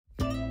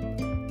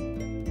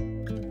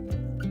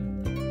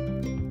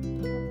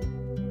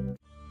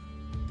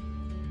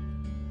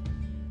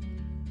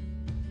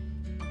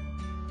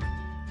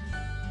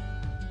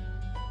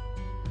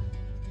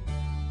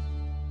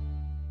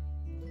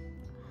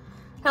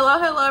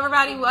Hello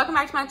everybody, welcome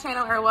back to my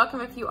channel, or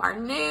welcome if you are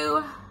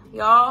new.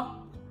 Y'all,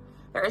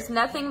 there is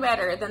nothing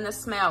better than the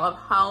smell of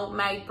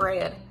homemade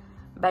bread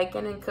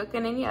baking and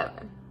cooking in the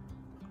oven.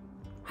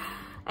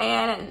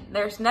 And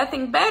there's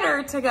nothing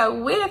better to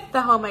go with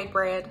the homemade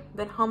bread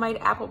than homemade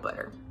apple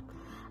butter.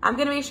 I'm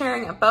gonna be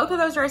sharing both of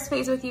those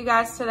recipes with you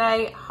guys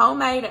today,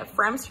 homemade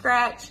from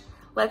scratch.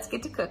 Let's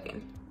get to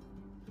cooking.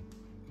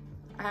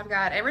 I've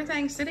got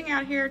everything sitting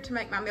out here to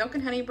make my milk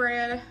and honey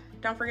bread.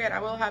 Don't forget, I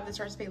will have this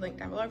recipe linked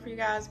down below for you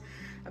guys.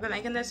 I've been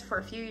making this for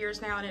a few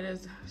years now and it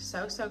is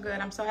so good.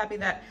 I'm so happy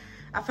that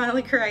I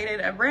finally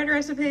created a bread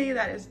recipe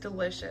that is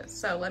delicious.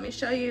 So let me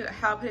show you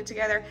how I put it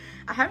together.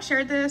 I have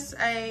shared this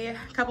a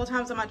couple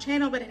times on my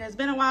channel, but it has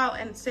been a while,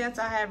 and since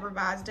I have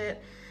revised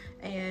it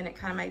and it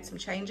kind of made some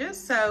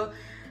changes. So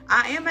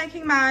I am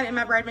making mine in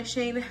my bread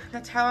machine.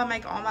 That's how I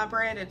make all my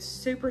bread. It's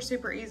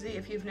super easy.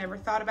 If you've never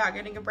thought about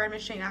getting a bread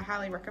machine, I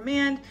highly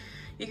recommend.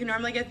 You can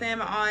normally get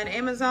them on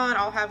Amazon.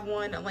 I'll have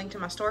one linked to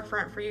my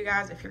storefront for you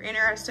guys if you're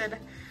interested.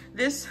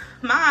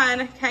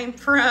 Mine came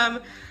from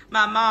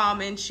my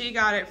mom, and she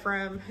got it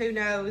from who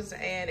knows,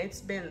 and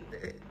it's been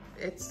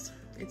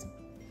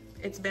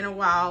a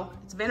while.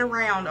 It's been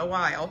around a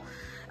while,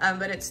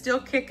 but it's still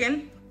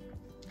kicking.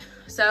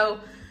 So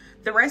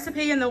the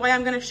recipe and the way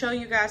I'm gonna show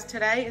you guys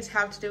today is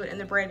how to do it in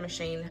the bread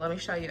machine. Let me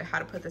show you how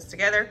to put this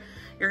together.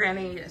 You're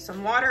gonna need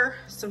some water,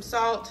 some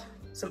salt,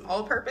 some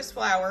all-purpose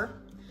flour.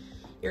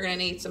 You're gonna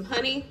need some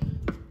honey.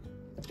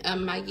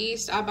 My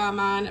yeast, I buy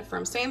mine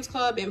from Sam's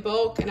Club in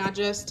bulk, and I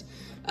just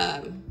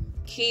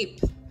keep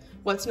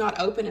what's not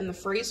open in the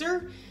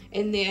freezer,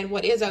 and then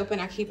what is open,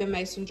 I keep in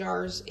mason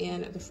jars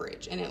in the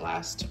fridge, and it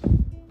lasts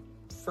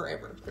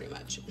forever, pretty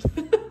much.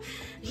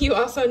 You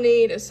also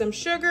need some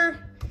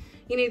sugar,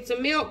 you need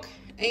some milk,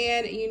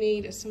 and you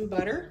need some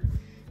butter.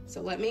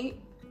 So let me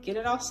get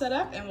it all set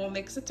up and we'll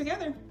mix it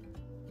together.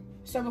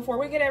 So before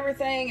we get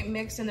everything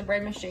mixed in the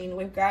bread machine,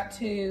 we've got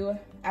to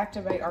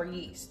activate our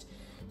yeast.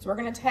 So we're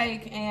gonna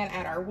take and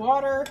add our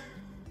water.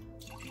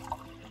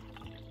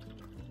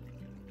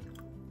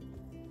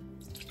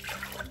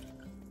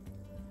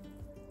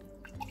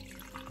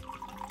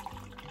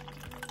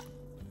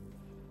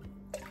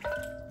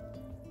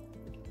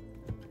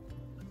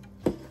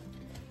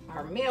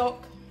 Our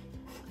milk.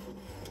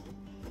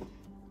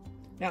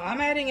 Now I'm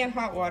adding in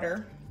hot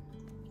water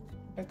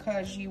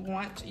because you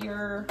want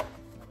your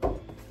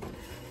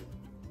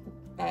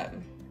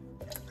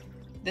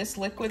this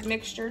liquid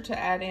mixture to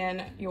add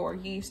in your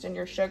yeast and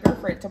your sugar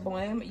for it to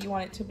bloom. You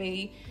want it to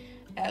be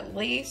at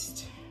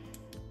least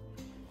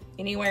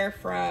anywhere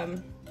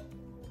from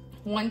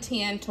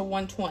 110 to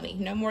 120,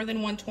 no more than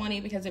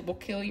 120 because it will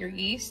kill your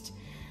yeast.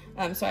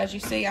 So as you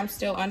see, I'm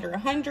still under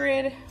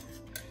 100.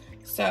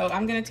 So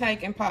I'm gonna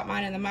take and pop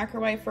mine in the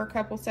microwave for a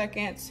couple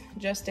seconds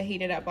just to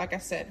heat it up. Like I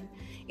said,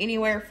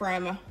 anywhere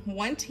from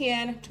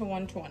 110 to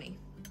 120.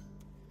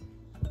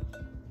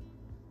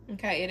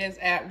 Okay, it is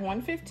at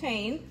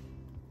 115.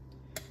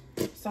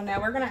 So now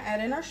we're gonna add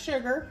in our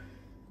sugar.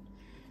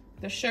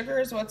 The sugar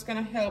is what's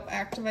gonna help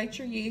activate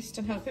your yeast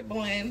and help it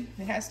bloom.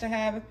 It has to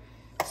have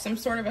some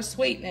sort of a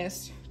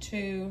sweetness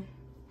to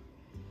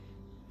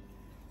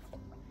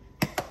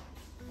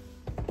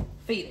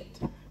feed it.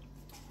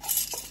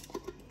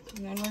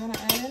 And then we're gonna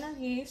add in our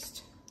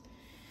yeast.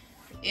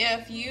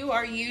 If you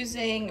are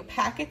using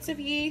packets of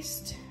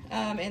yeast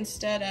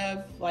instead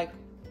of, like,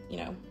 you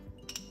know,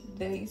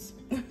 these,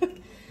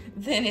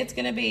 then it's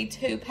gonna be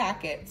 2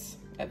 packets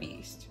of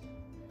yeast.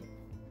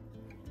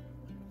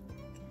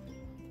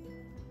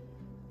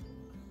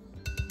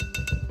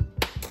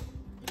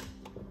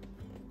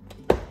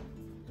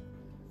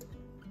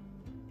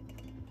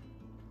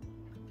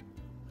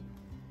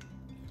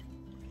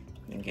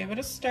 And give it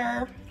a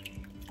stir.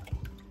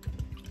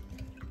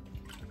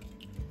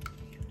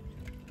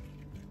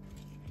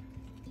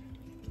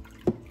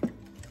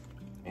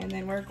 And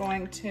then we're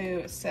going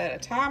to set a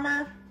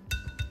timer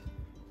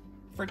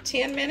for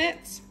 10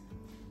 minutes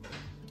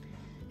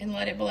and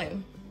let it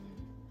bloom.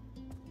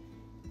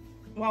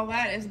 While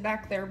that is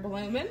back there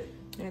blooming,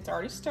 and it's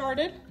already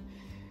started,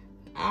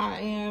 I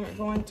am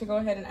going to go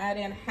ahead and add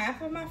in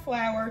half of my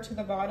flour to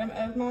the bottom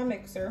of my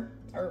mixer,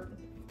 or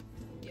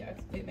yeah,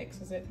 it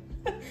mixes it.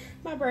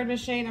 My bread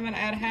machine, I'm gonna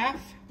add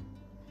half.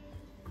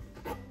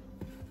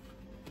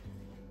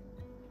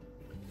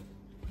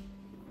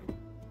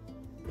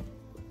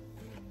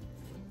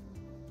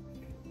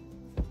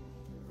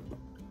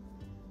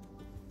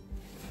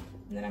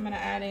 And then I'm gonna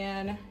add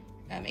in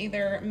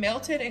either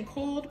melted and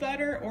cooled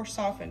butter or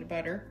softened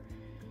butter.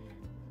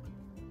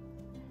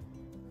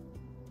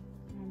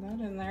 Add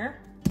that in there.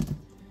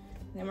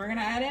 Then we're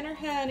gonna add in our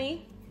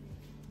honey.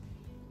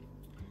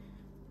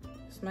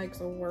 This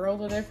makes a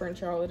world of difference,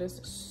 y'all. It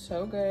is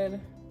so good.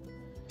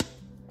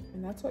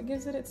 And that's what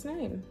gives it its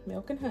name,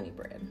 milk and honey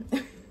bread.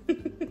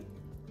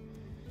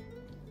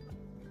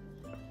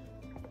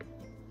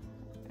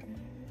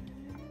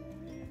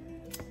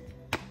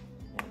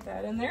 Add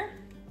that in there.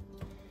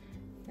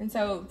 And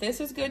so this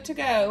is good to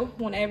go.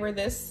 Whenever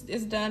this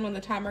is done, when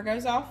the timer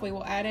goes off, we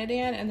will add it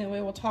in, and then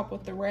we will top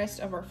with the rest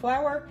of our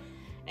flour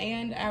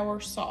and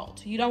our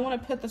salt. You don't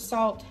want to put the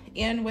salt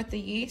in with the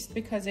yeast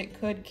because it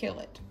could kill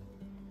it.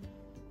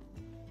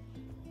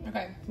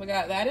 Okay, we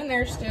got that in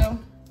there still.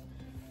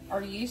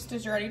 Our yeast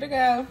is ready to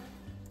go.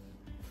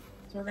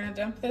 So we're gonna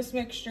dump this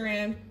mixture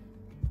in.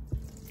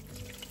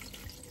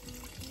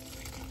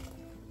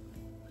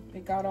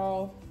 It got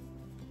all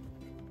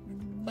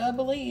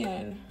bubbly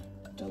and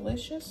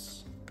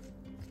delicious.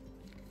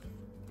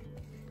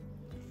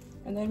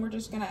 And then we're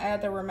just gonna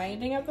add the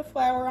remaining of the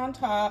flour on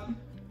top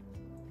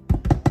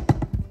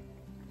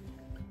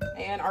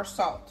and our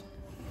salt.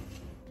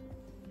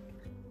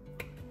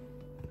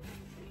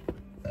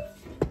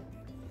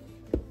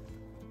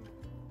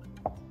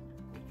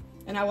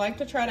 And I like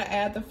to try to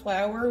add the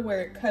flour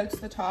where it coats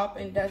the top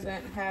and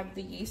doesn't have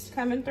the yeast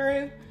coming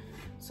through.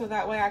 So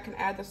that way I can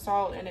add the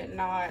salt and it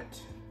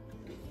not,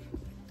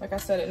 like I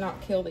said, it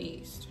not kill the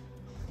yeast.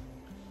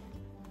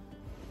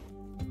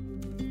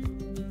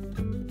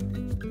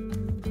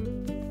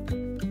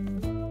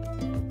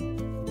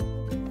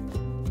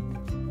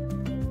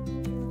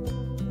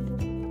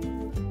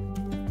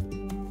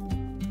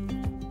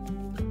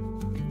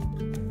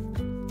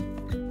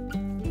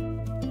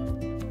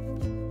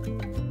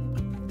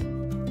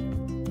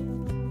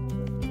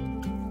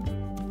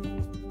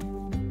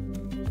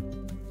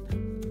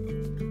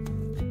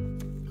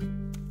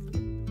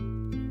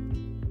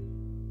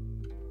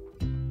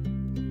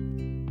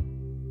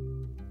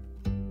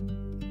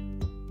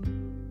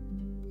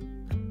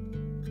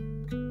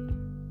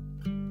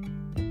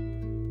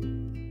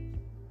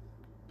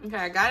 Okay,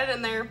 I got it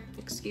in there.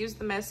 Excuse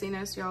the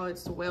messiness, y'all.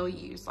 It's well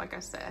used, like I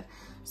said.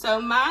 So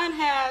mine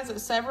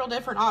has several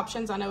different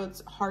options. I know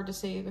it's hard to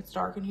see if it's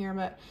dark in here,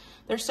 but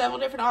there's several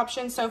different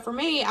options. So for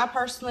me, I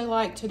personally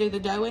like to do the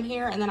dough in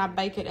here and then I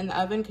bake it in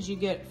the oven because you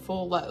get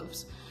full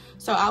loaves.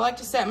 So I like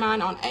to set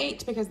mine on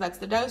 8 because that's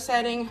the dough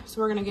setting. So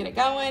we're gonna get it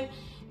going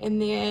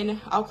and then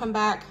I'll come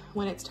back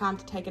when it's time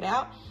to take it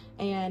out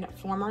and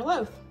form our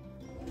loaf.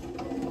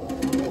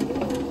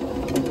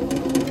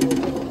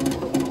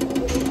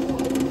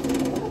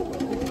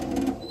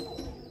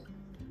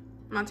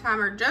 My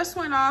timer just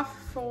went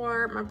off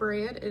for my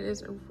bread. It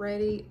is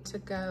ready to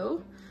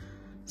go.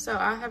 So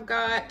I have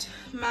got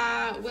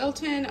my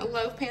Wilton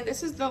loaf pan.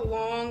 This is the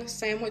long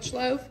sandwich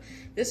loaf.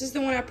 This is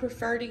the one I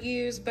prefer to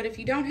use, but if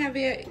you don't have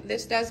it,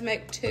 this does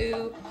make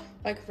 2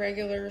 like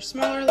regular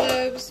smaller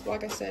loaves.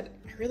 Like I said,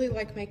 I really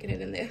like making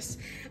it in this.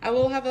 I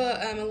will have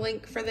a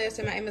link for this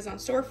in my Amazon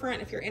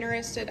storefront if you're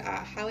interested. I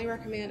highly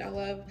recommend.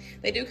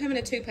 They do come in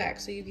a 2-pack,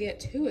 so you get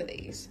 2 of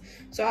these.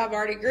 So I've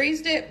already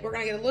greased it. We're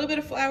gonna get a little bit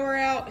of flour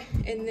out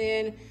and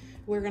then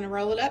we're gonna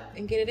roll it up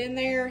and get it in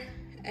there.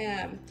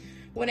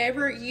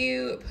 Whenever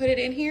you put it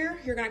in here,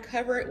 you're gonna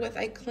cover it with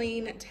a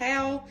clean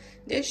towel,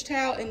 dish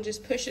towel, and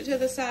just push it to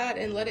the side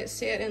and let it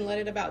sit and let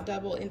it about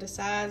double into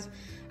size.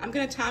 I'm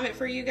gonna time it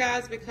for you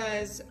guys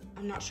because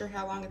I'm not sure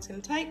how long it's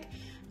gonna take,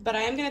 but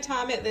I am gonna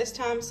time it this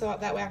time so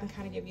that way I can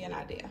kind of give you an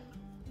idea.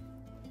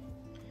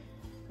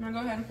 I'm gonna go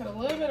ahead and put a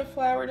little bit of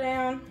flour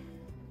down.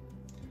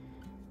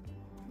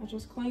 I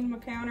just cleaned my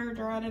counter,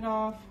 dried it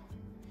off,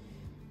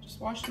 just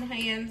washed my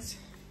hands.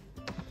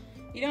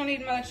 You don't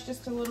need much,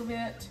 just a little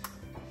bit.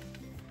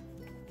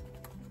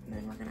 And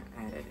then we're gonna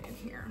add it in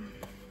here.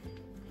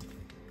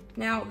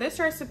 Now this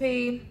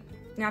recipe,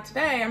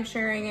 today I'm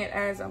sharing it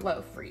as a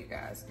loaf for you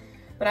guys,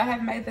 but I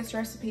have made this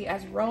recipe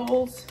as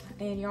rolls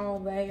and y'all,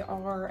 they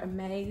are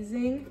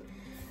amazing.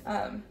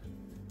 I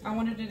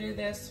wanted to do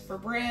this for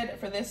bread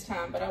for this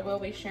time, but I will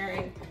be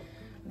sharing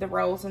the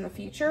rolls in the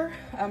future.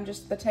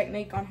 Just the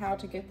technique on how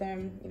to get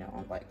them, you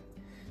know, like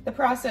the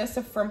process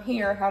of from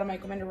here, how to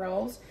make them into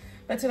rolls.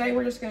 But today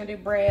we're just gonna do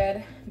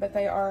bread, but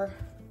they are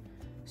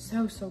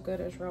so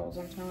good as rolls,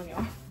 I'm telling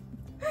y'all.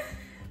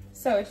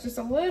 So it's just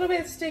a little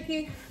bit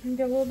sticky. You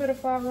get a little bit of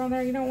flour on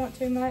there. You don't want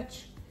too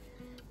much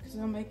because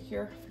it'll make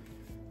your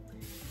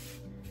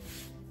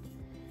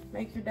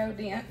dough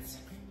dense.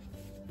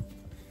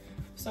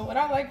 So what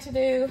I like to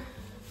do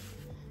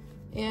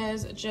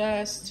is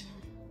just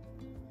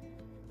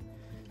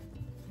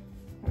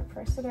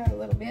press it out a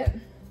little bit.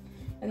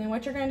 And then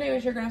what you're gonna do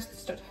is you're gonna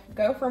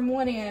go from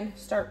one end,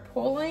 start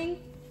pulling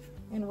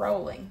and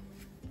rolling.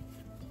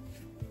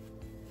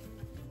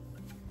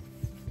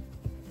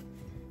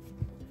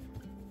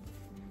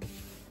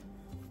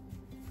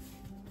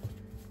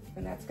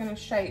 And that's gonna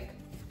shape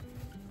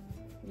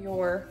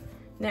your,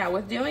 now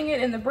with doing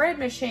it in the bread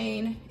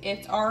machine,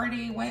 it's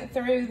already went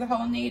through the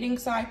whole kneading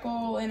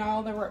cycle and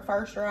all the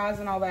first rise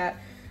and all that.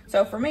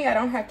 So for me, I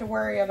don't have to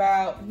worry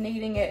about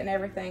kneading it and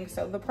everything.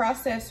 So the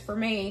process for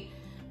me,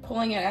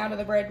 pulling it out of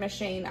the bread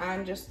machine,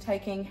 I'm just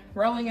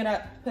rolling it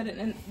up,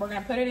 we're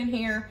gonna put it in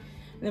here,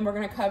 and then we're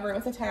gonna cover it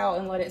with a towel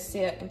and let it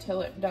sit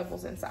until it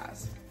doubles in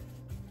size.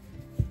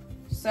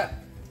 So,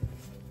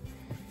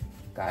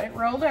 got it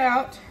rolled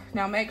out.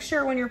 Now make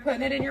sure when you're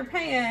putting it in your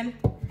pan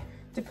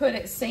to put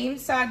it seam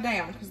side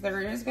down because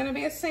there is going to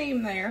be a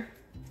seam there.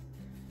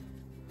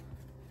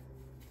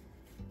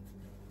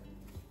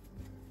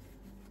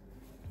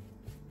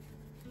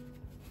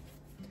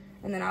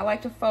 And then I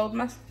like to fold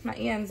my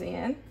ends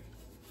in.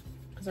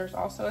 because there's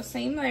also a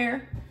seam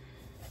there.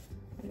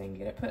 And then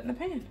get it put in the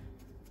pan.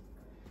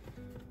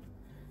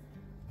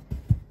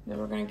 Then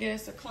we're gonna get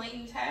us a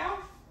clean towel.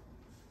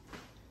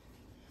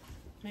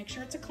 Make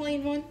sure it's a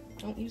clean one.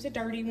 Don't use a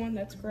dirty one,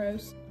 that's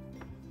gross.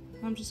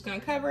 I'm just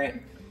gonna cover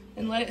it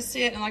and let it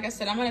sit. And like I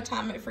said, I'm gonna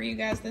time it for you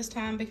guys this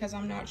time because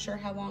I'm not sure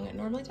how long it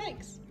normally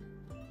takes.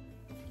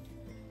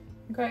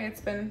 Okay,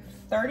 it's been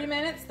 30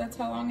 minutes. That's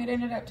how long it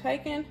ended up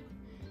taking.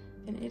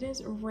 And it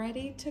is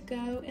ready to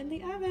go in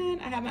the oven.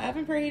 I have my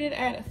oven preheated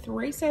at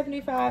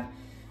 375.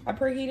 I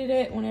preheated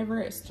it whenever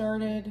it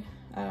started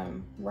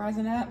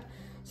rising up.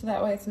 So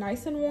that way it's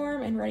nice and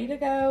warm and ready to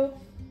go.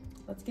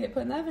 Let's get it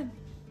put in the oven.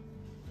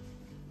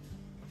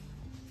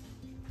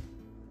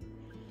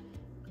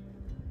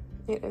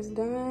 It is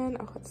done.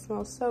 Oh, it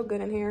smells so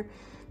good in here.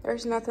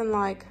 There's nothing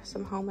like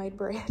some homemade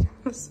bread.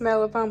 The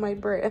smell of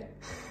homemade bread.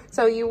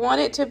 So you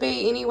want it to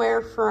be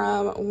anywhere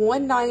from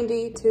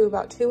 190 to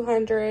about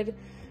 200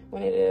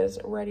 when it is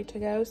ready to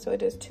go. So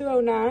it is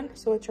 209,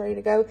 so it's ready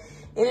to go.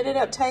 It ended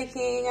up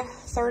taking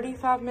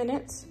 35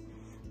 minutes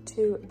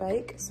to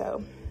bake,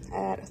 so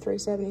at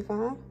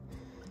 375.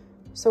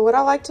 So what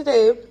I like to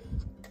do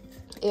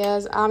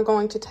is I'm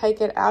going to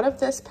take it out of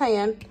this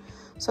pan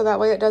so that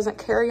way it doesn't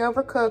carry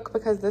over cook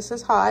because this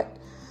is hot.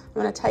 I'm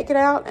gonna take it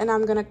out and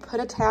I'm gonna put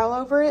a towel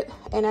over it,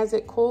 and as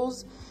it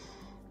cools,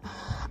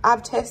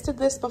 I've tested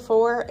this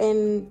before,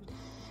 and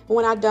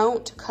when I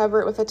don't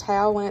cover it with a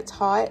towel when it's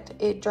hot,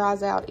 it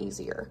dries out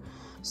easier.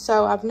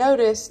 So I've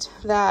noticed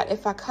that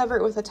if I cover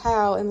it with a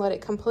towel and let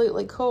it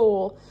completely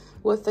cool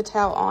with the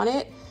towel on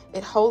it,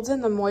 it holds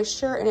in the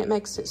moisture and it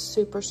makes it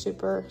super,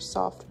 super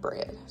soft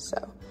bread.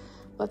 So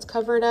let's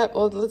cover it up.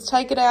 Well, let's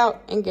take it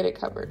out and get it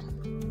covered.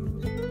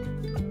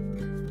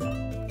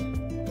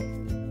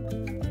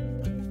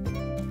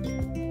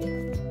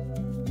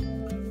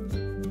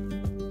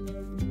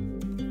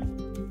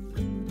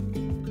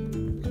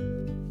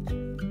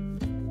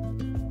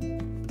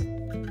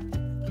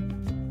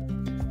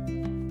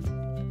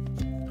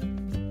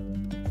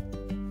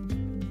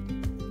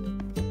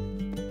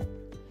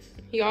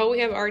 Y'all, we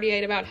have already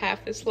ate about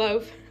half this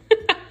loaf.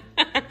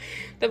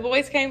 The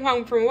boys came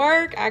home from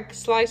work. I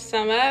sliced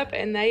some up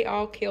and they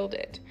all killed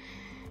it.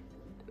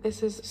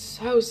 This is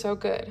so, so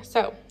good.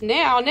 So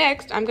now,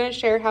 next, I'm gonna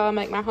share how I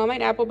make my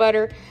homemade apple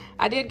butter.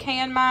 I did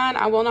can mine.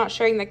 I will not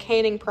share the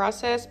canning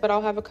process, but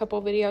I'll have a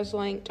couple videos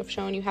linked of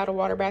showing you how to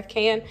water bath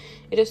can.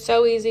 It is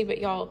so easy, but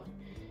y'all,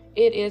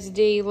 it is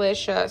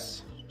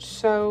delicious.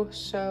 So,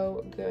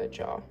 so good,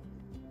 y'all.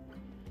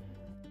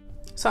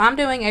 So I'm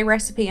doing a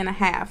recipe and a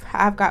half.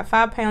 I've got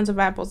 5 pounds of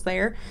apples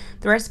there.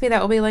 The recipe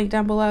that will be linked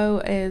down below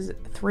is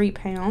 3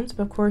 pounds,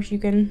 but of course you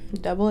can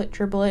double it,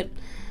 triple it,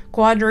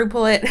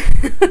 quadruple it.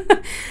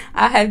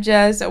 I have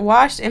just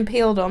washed and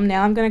peeled them.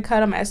 Now I'm going to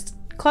cut them as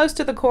close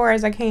to the core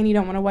as I can. You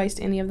don't want to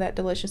waste any of that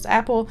delicious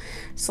apple.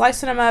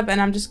 Slicing them up,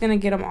 and I'm just going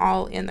to get them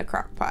all in the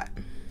crock pot.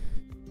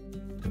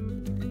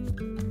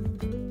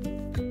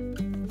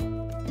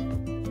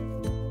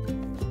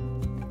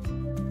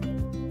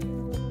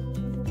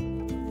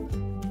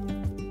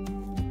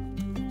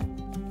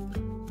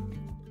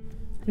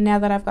 Now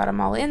that I've got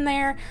them all in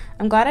there,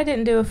 I'm glad I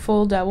didn't do a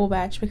full double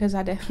batch because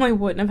I definitely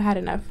wouldn't have had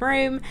enough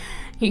room.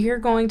 You're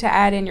going to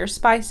add in your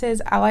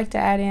spices. I like to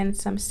add in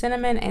some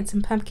cinnamon and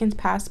some pumpkin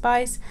pie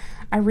spice.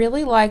 I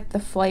really like the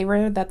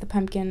flavor that the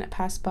pumpkin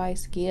pie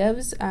spice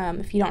gives.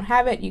 If you don't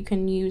have it, you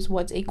can use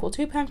what's equal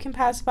to pumpkin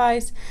pie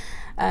spice,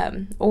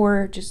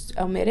 or just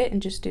omit it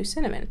and just do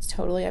cinnamon. It's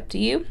totally up to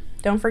you.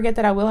 Don't forget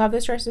that I will have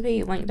this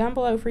recipe linked down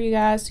below for you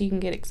guys so you can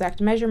get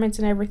exact measurements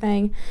and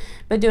everything.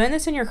 But doing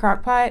this in your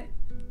crock pot,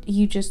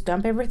 you just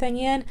dump everything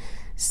in,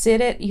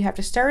 sit it. You have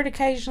to stir it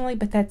occasionally,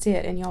 but that's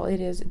it. And y'all,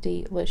 it is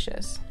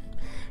delicious.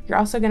 You're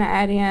also going to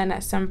add in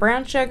some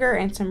brown sugar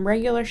and some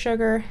regular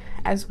sugar,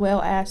 as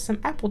well as some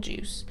apple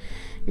juice.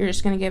 You're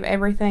just going to give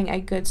everything a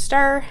good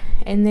stir,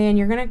 and then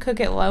you're going to cook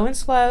it low and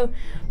slow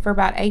for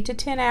about 8 to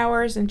 10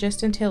 hours, and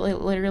just until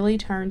it literally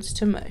turns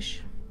to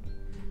mush.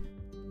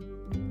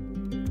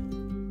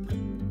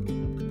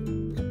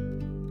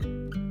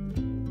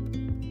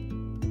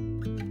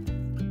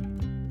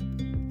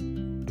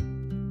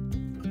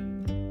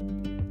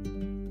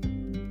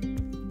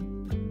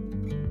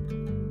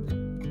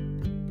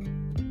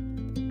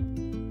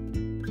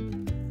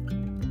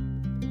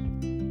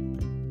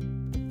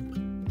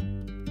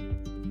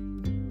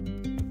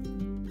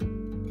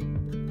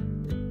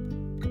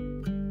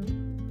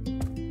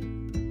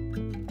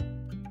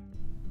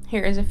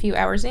 Here is a few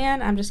hours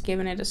in. I'm just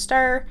giving it a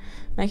stir,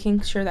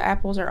 making sure the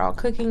apples are all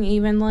cooking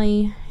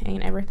evenly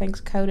and everything's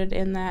coated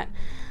in that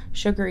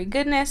sugary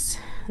goodness.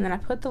 And then I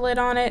put the lid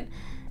on it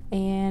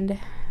and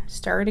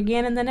stir it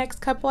again in the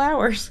next couple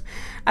hours.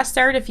 I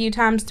stirred a few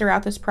times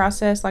throughout this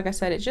process. Like I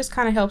said, it just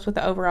kind of helps with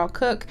the overall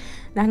cook,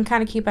 and I can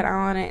kind of keep an eye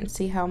on it and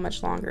see how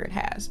much longer it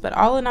has. But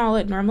all in all,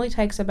 it normally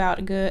takes about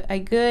a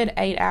good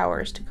 8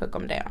 hours to cook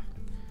them down.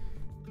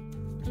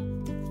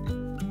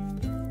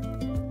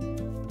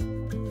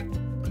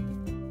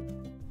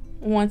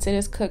 Once it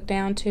is cooked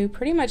down to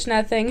pretty much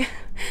nothing,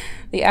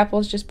 the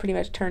apples just pretty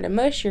much turn to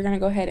mush, you're going to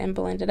go ahead and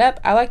blend it up.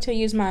 I like to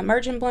use my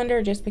immersion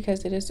blender just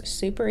because it is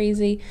super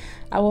easy.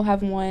 I will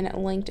have one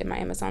linked in my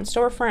Amazon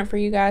storefront for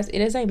you guys. It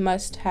is a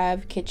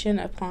must-have kitchen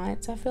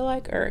appliance, I feel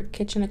like, or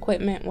kitchen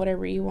equipment,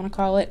 whatever you want to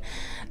call it.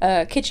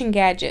 Kitchen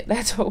gadget,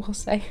 that's what we'll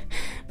say.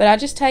 But I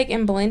just take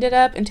and blend it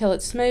up until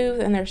it's smooth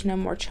and there's no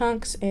more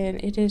chunks,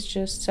 and it is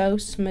just so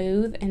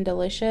smooth and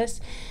delicious.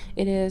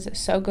 It is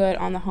so good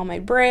on the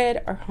homemade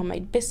bread or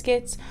homemade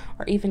biscuits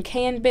or even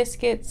canned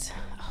biscuits.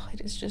 Oh,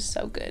 it is just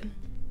so good.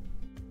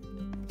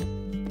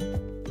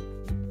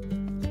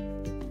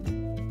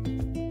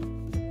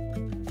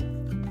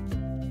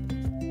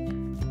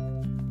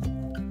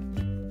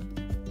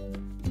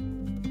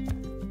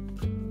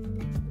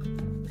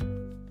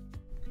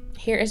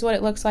 Here is what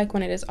it looks like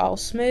when it is all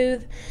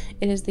smooth.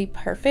 It is the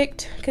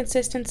perfect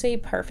consistency,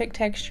 perfect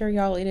texture,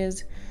 y'all. It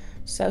is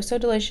so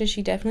delicious.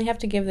 You definitely have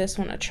to give this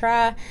one a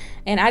try.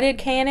 And I did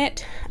can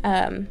it.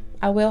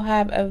 I will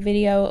have a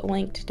video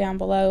linked down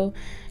below,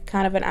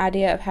 kind of an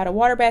idea of how to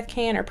water bath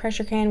can or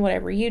pressure can,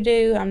 whatever you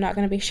do. I'm not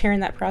going to be sharing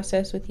that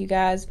process with you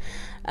guys,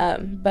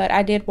 but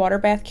I did water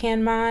bath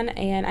can mine,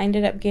 and I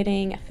ended up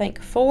getting, I think,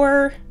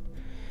 I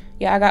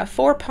got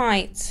 4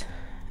 pints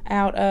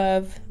out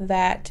of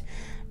that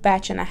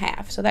batch and a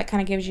half. So that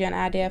kind of gives you an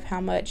idea of how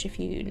much, if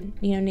you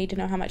need to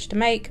know how much to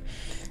make.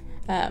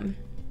 And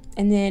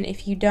then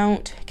if you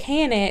don't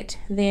can it,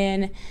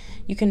 then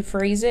you can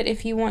freeze it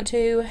if you want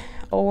to,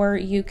 or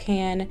you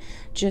can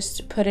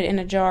just put it in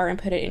a jar and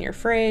put it in your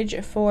fridge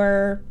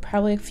for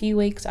probably a few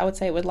weeks. I would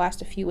say it would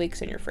last a few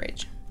weeks in your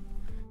fridge.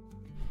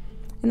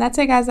 And that's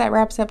it, guys. That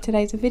wraps up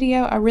today's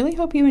video. I really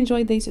hope you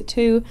enjoyed these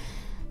 2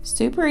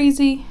 super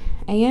easy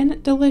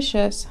and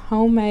delicious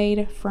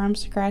homemade from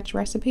scratch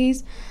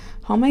recipes.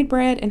 Homemade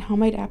bread and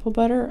homemade apple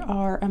butter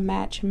are a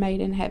match made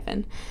in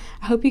heaven.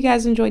 I hope you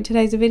guys enjoyed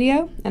today's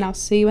video, and I'll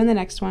see you in the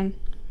next one.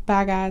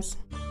 Bye, guys.